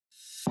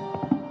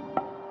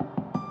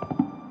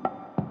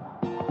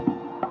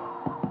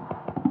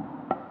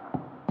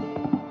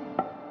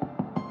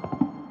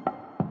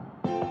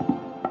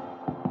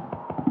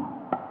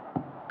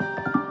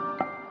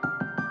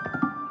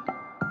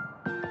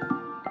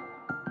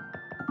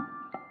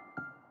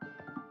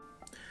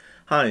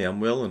Hi, I'm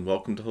Will and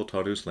welcome to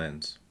Hotaru's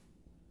Lens.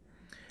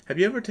 Have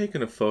you ever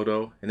taken a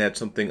photo and had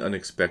something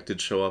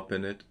unexpected show up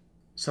in it?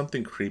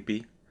 Something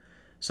creepy?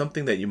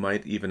 Something that you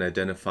might even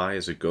identify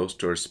as a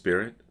ghost or a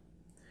spirit?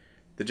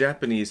 The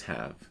Japanese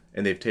have,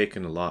 and they've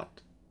taken a lot.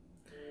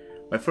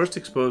 My first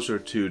exposure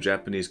to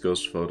Japanese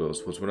ghost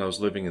photos was when I was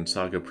living in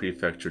Saga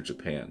Prefecture,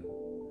 Japan.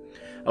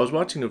 I was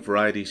watching a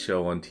variety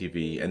show on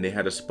TV and they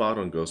had a spot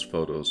on ghost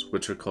photos,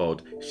 which are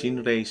called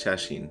shinrei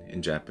shashin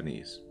in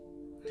Japanese.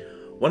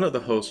 One of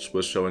the hosts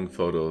was showing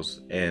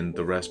photos and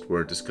the rest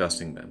were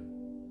discussing them.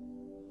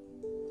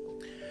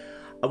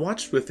 I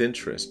watched with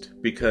interest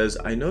because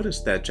I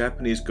noticed that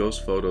Japanese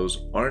ghost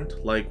photos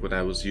aren't like what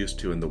I was used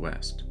to in the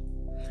West.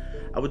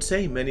 I would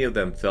say many of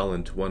them fell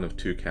into one of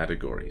two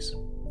categories.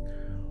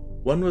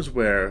 One was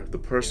where the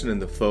person in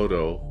the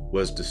photo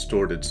was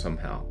distorted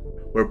somehow,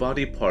 where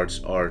body parts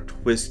are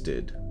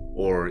twisted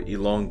or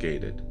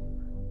elongated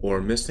or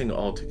missing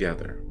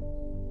altogether.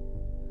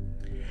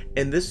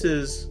 And this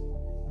is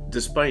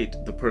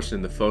despite the person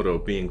in the photo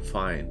being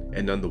fine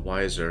and none the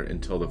wiser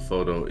until the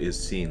photo is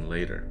seen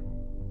later.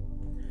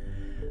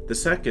 The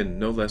second,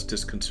 no less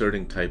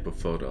disconcerting type of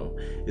photo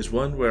is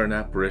one where an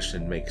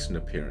apparition makes an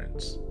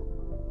appearance.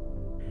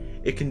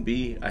 It can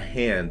be a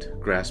hand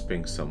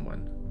grasping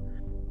someone,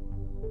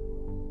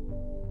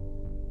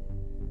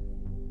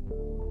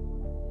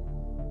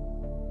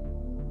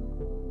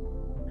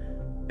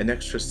 an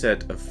extra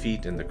set of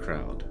feet in the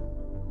crowd,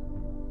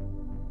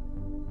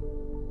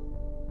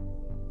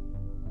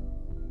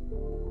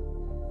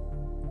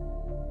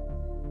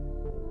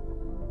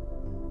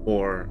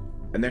 or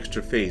an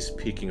extra face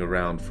peeking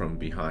around from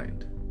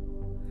behind.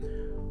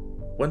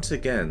 Once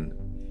again,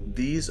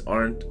 these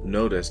aren't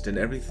noticed and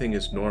everything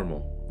is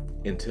normal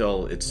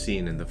until it's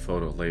seen in the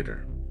photo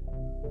later.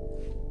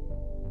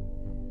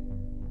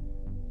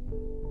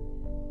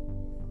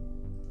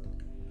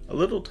 A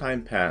little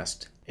time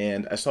passed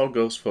and I saw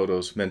ghost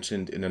photos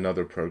mentioned in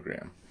another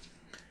program.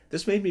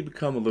 This made me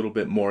become a little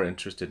bit more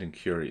interested and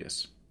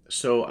curious.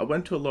 So I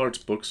went to a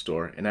large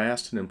bookstore and I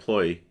asked an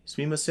employee,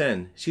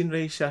 "Sumimasen,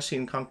 shinrei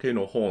shashin kankei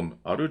no hon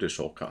aru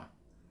deshou ka?"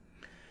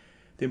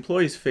 The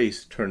employee's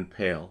face turned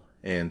pale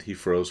and he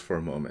froze for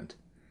a moment.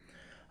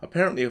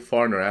 Apparently a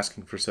foreigner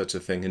asking for such a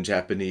thing in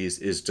Japanese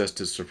is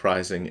just as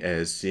surprising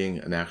as seeing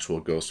an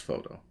actual ghost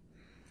photo.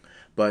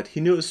 But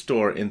he knew his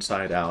store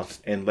inside out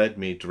and led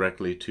me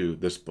directly to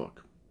this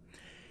book.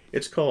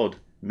 It's called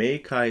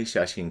Meikai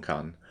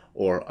Shashinkan,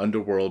 or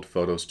Underworld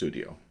Photo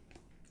Studio.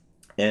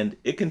 And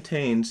it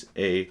contains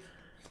a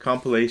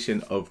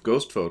compilation of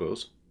ghost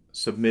photos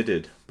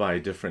submitted by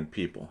different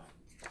people.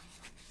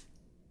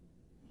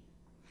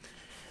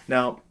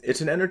 Now,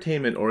 it's an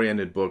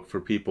entertainment-oriented book for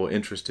people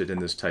interested in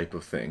this type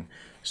of thing.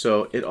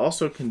 So it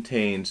also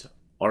contains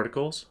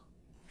articles,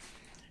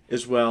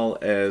 as well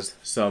as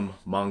some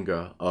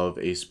manga of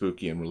a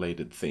spooky and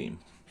related theme.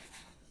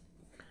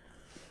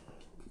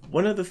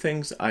 One of the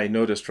things I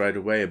noticed right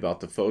away about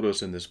the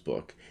photos in this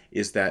book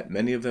is that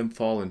many of them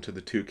fall into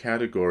the two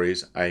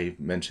categories I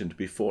mentioned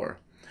before,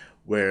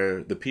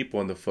 where the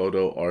people in the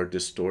photo are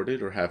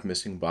distorted or have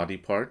missing body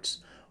parts,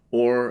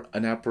 or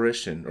an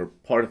apparition or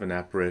part of an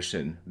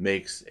apparition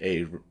makes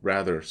a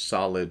rather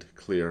solid,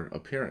 clear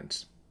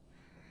appearance.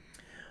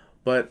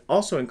 But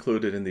also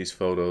included in these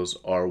photos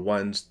are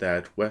ones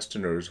that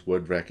Westerners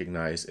would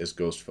recognize as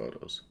ghost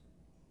photos.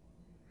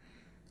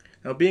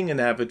 Now, being an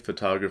avid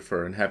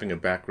photographer and having a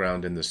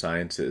background in the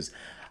sciences,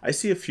 I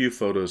see a few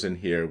photos in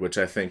here which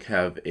I think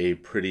have a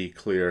pretty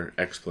clear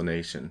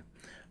explanation,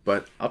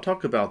 but I'll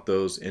talk about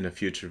those in a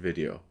future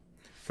video.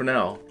 For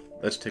now,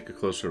 let's take a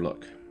closer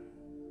look.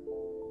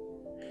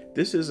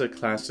 This is a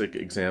classic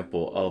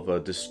example of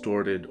a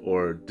distorted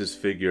or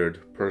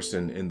disfigured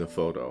person in the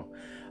photo.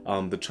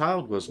 The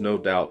child was no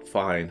doubt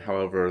fine,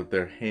 however,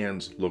 their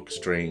hands look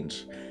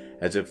strange,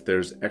 as if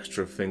there's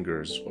extra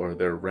fingers or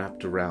they're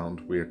wrapped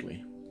around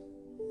weirdly.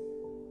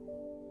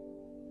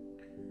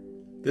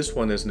 This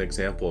one is an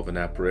example of an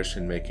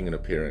apparition making an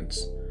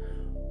appearance.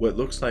 What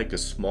looks like a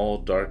small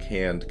dark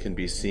hand can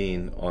be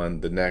seen on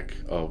the neck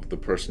of the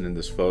person in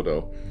this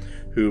photo,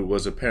 who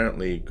was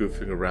apparently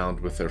goofing around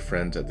with their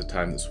friends at the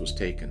time this was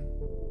taken.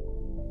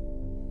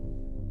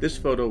 This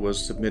photo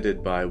was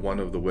submitted by one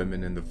of the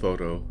women in the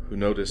photo who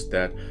noticed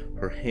that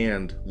her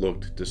hand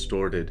looked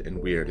distorted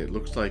and weird. It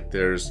looks like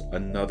there's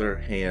another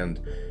hand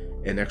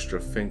and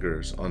extra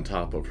fingers on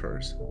top of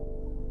hers.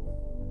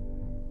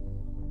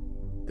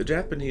 The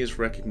Japanese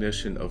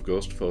recognition of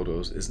ghost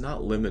photos is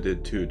not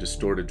limited to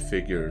distorted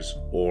figures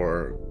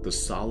or the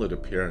solid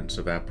appearance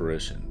of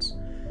apparitions.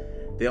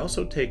 They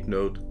also take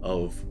note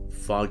of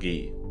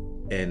foggy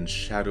and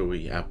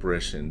shadowy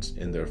apparitions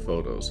in their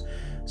photos,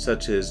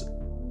 such as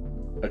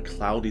a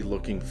cloudy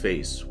looking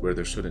face where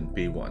there shouldn't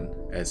be one,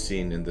 as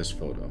seen in this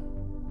photo.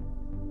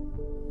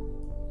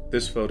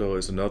 This photo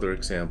is another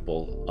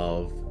example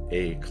of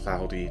a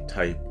cloudy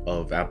type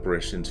of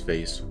apparition's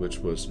face which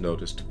was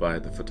noticed by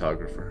the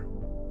photographer.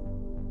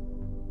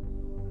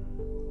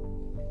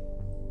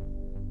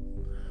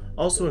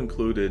 Also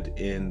included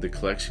in the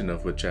collection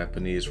of what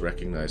Japanese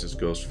recognize as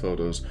ghost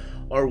photos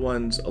are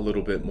ones a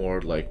little bit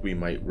more like we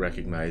might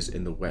recognize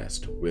in the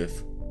West,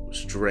 with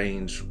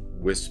strange,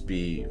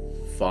 wispy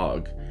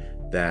fog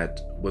that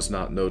was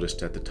not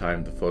noticed at the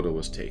time the photo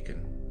was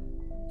taken.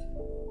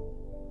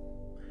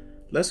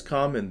 Less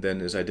common than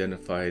is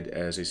identified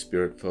as a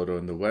spirit photo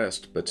in the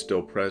West, but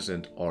still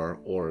present, are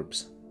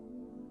orbs.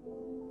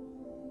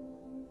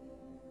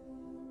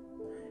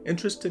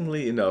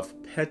 Interestingly enough,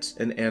 pets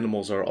and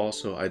animals are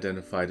also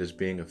identified as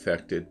being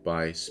affected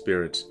by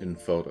spirits in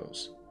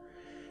photos.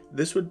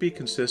 This would be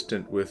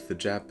consistent with the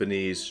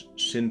Japanese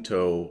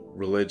Shinto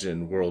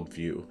religion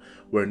worldview,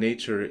 where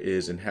nature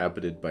is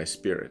inhabited by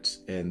spirits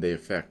and they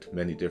affect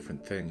many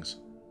different things.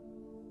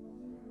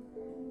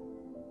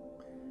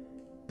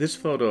 This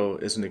photo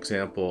is an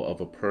example of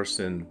a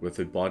person with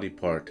a body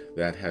part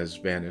that has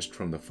vanished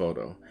from the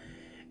photo.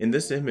 In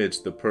this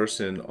image, the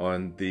person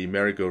on the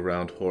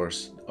merry-go-round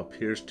horse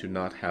appears to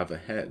not have a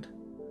head.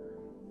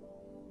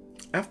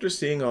 After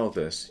seeing all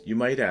this, you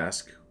might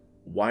ask,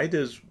 why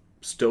does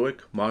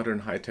stoic, modern,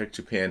 high-tech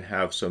Japan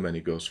have so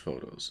many ghost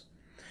photos?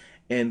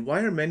 And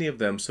why are many of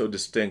them so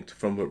distinct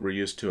from what we're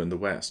used to in the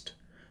West?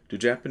 Do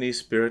Japanese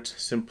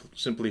spirits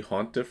simply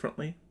haunt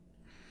differently?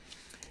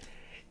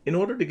 In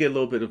order to get a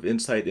little bit of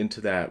insight into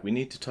that, we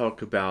need to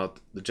talk about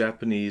the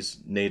Japanese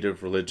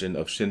native religion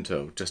of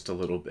Shinto just a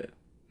little bit.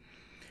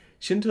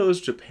 Shinto is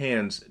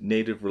Japan's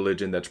native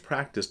religion that's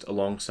practiced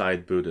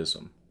alongside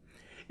Buddhism.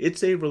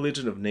 It's a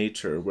religion of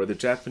nature where the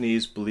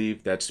Japanese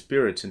believe that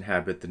spirits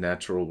inhabit the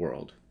natural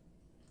world.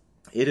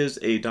 It is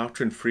a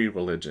doctrine-free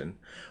religion,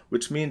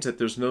 which means that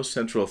there's no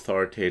central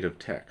authoritative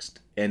text,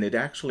 and it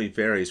actually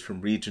varies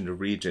from region to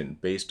region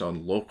based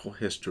on local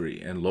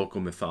history and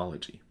local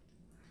mythology.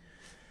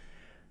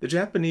 The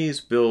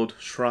Japanese build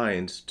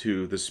shrines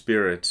to the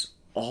spirits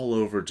all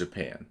over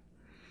Japan.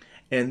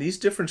 And these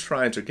different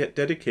shrines are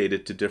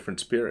dedicated to different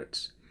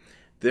spirits.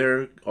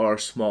 There are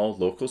small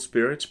local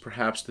spirits,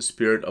 perhaps the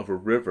spirit of a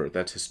river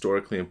that's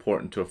historically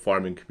important to a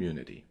farming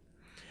community.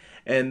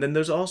 And then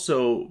there's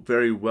also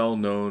very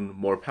well-known,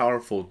 more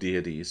powerful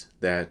deities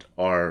that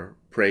are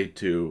prayed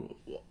to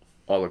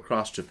all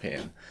across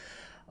Japan.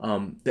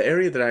 The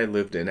area that I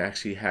lived in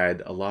actually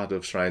had a lot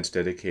of shrines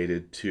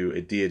dedicated to a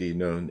deity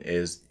known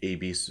as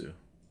Ebisu.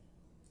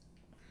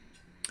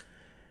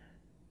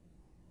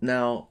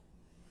 Now,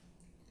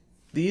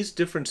 these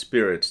different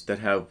spirits that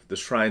have the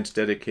shrines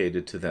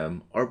dedicated to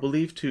them are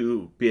believed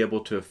to be able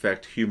to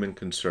affect human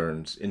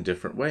concerns in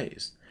different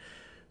ways.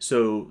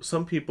 So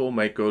some people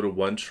might go to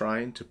one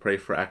shrine to pray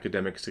for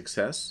academic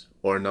success,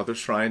 or another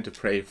shrine to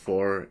pray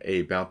for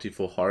a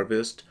bountiful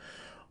harvest,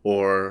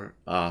 or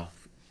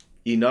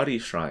inari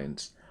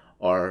shrines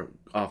are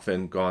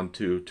often gone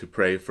to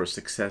pray for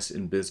success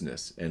in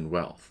business and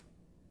wealth.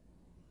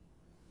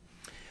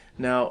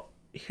 Now,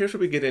 here's where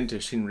we get into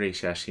shinrei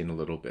shashin a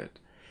little bit.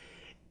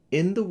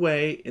 In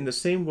the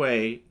same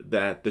way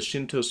that the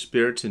Shinto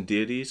spirits and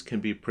deities can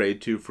be prayed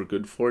to for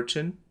good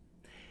fortune,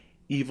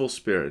 evil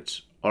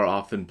spirits are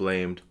often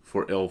blamed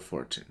for ill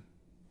fortune.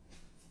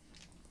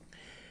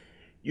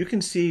 You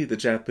can see the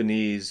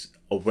Japanese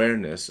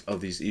awareness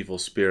of these evil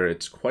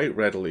spirits quite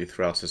readily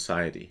throughout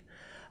society.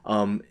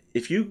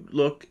 If you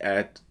look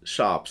at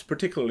shops,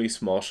 particularly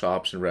small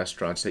shops and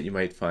restaurants that you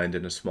might find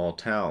in a small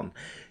town,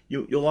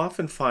 you'll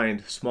often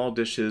find small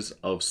dishes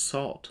of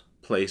salt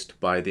placed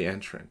by the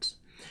entrance.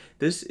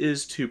 This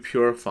is to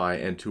purify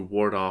and to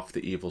ward off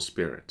the evil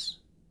spirits.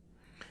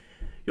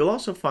 You'll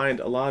also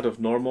find a lot of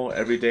normal,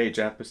 everyday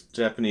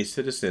Japanese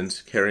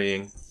citizens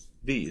carrying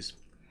these.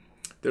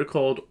 They're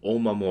called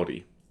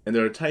omamori, and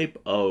they're a type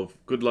of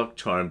good luck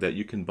charm that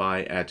you can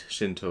buy at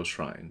Shinto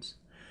shrines.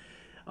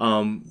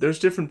 There's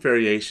different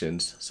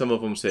variations. Some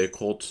of them say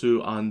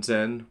kotsu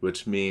anzen,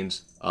 which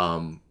means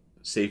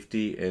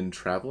safety in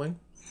traveling.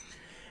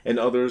 And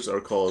others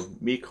are called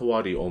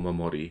mikawari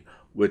omamori,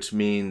 which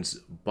means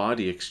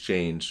body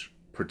exchange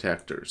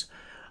protectors.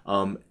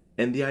 And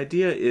the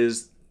idea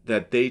is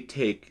that they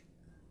take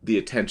the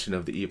attention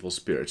of the evil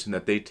spirits and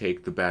that they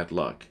take the bad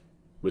luck,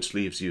 which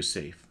leaves you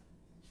safe.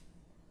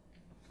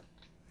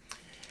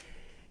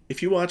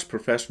 If you watch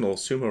professional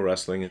sumo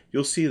wrestling,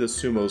 you'll see the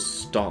sumos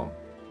stomp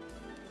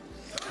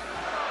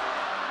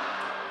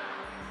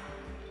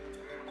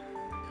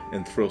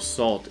and throw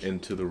salt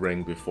into the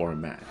ring before a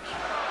match.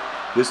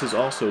 This is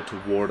also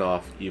to ward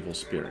off evil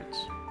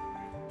spirits.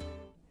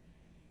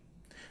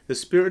 The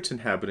spirits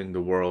inhabiting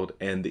the world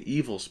and the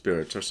evil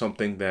spirits are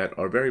something that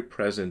are very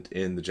present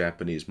in the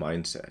Japanese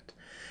mindset.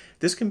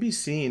 This can be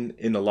seen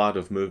in a lot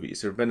of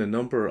movies. There have been a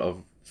number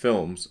of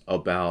films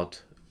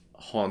about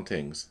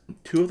hauntings.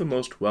 Two of the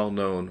most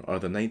well-known are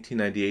the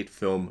 1998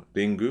 film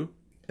Ringu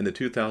and the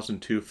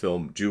 2002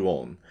 film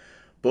Ju-on,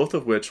 both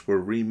of which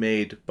were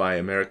remade by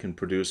American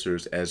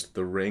producers as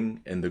The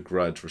Ring and The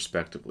Grudge,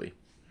 respectively.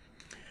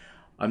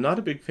 I'm not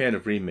a big fan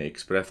of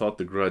remakes, but I thought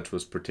The Grudge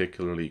was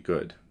particularly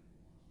good.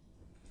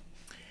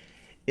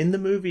 In the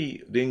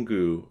movie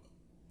Ringu,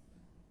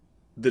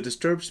 the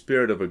disturbed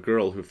spirit of a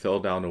girl who fell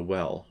down a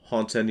well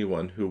haunts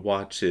anyone who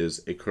watches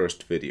a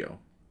cursed video.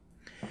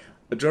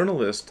 A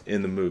journalist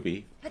in the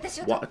movie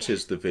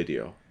watches the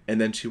video, and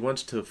then she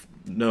wants to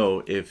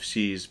know if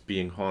she's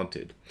being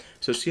haunted.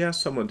 So she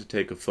asks someone to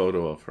take a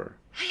photo of her.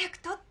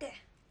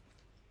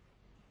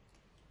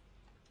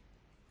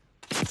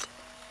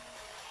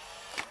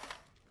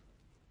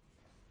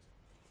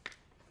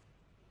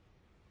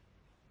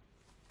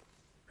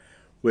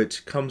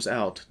 Which comes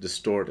out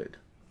distorted.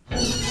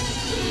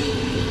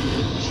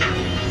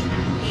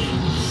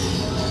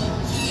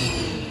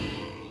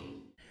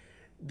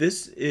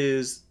 This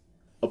is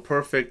a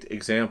perfect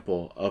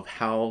example of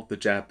how the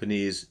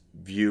Japanese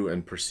view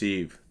and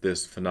perceive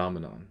this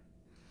phenomenon.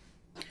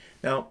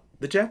 Now,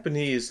 the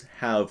Japanese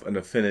have an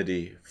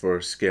affinity for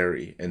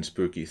scary and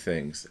spooky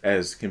things,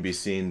 as can be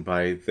seen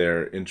by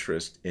their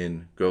interest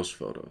in ghost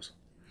photos.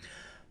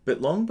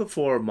 But long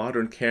before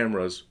modern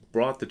cameras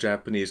brought the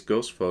Japanese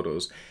ghost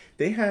photos,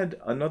 they had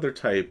another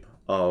type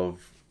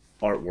of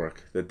artwork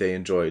that they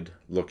enjoyed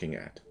looking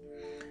at.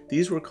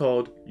 These were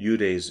called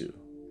yureizu.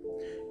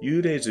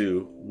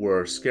 Yureizu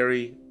were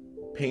scary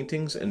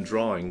paintings and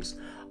drawings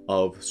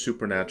of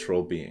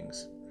supernatural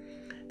beings.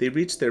 They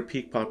reached their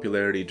peak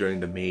popularity during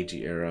the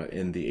Meiji era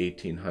in the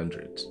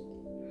 1800s.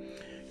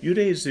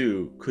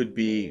 Yureizu could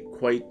be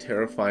quite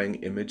terrifying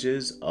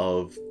images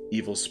of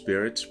evil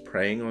spirits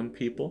preying on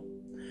people,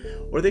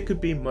 or they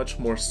could be much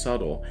more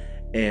subtle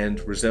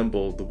and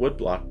resemble the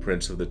woodblock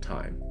prints of the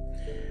time.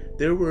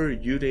 There were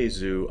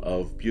yureizu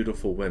of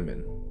beautiful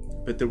women,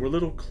 but there were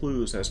little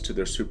clues as to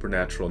their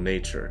supernatural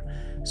nature,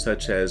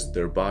 such as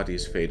their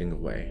bodies fading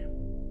away.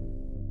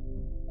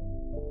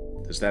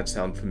 Does that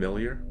sound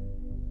familiar?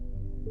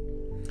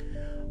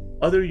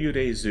 Other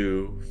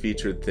yureizu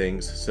featured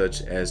things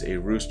such as a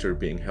rooster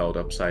being held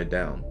upside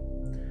down,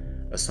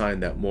 a sign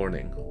that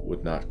morning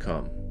would not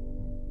come.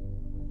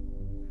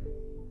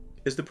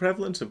 Is the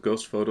prevalence of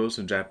ghost photos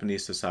in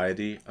Japanese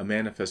society a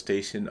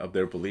manifestation of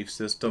their belief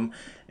system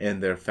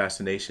and their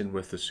fascination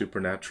with the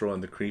supernatural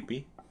and the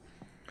creepy?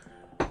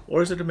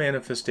 Or is it a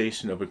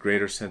manifestation of a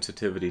greater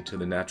sensitivity to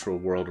the natural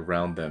world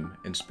around them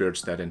and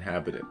spirits that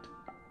inhabit it?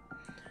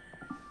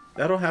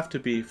 That'll have to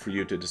be for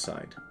you to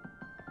decide.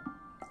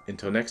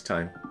 Until next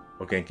time,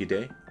 o genki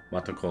de,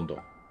 mata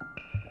kondo.